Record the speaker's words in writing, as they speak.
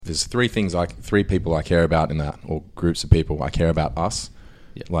there's three people I care about in that, or groups of people. I care about us.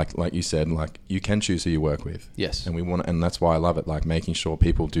 Yeah. Like you said, like you can choose who you work with. Yes. And that's why I love it. Like making sure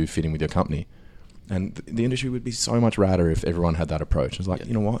people do fit in with your company. And the industry would be so much radder if everyone had that approach. It's like,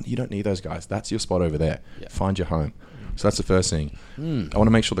 you know what? You don't need those guys. That's your spot over there. Yeah. Find your home. So that's the first thing. I want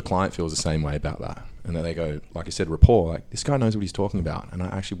to make sure the client feels the same way about that. And then they go, like I said, rapport. Like, this guy knows what he's talking about. And I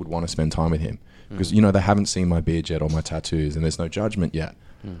actually would want to spend time with him. Because, they haven't seen my beard yet or my tattoos. And there's no judgment yet.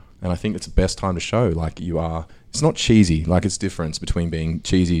 And I think it's the best time to show, like, you are... It's not cheesy. Like, it's difference between being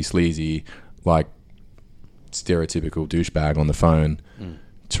cheesy, sleazy, like, stereotypical douchebag on the phone,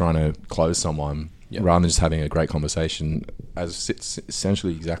 trying to close someone, rather than just having a great conversation, as it's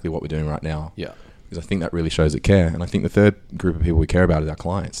essentially exactly what we're doing right now. Yeah. Because I think that really shows that care. And I think the third group of people we care about is our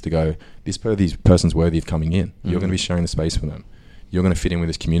clients, to go, this person's worthy of coming in. You're going to be sharing the space for them. You're going to fit in with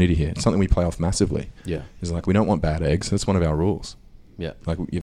this community here. It's something we play off massively. Yeah. It's like, we don't want bad eggs. That's one of our rules. Yeah. Like,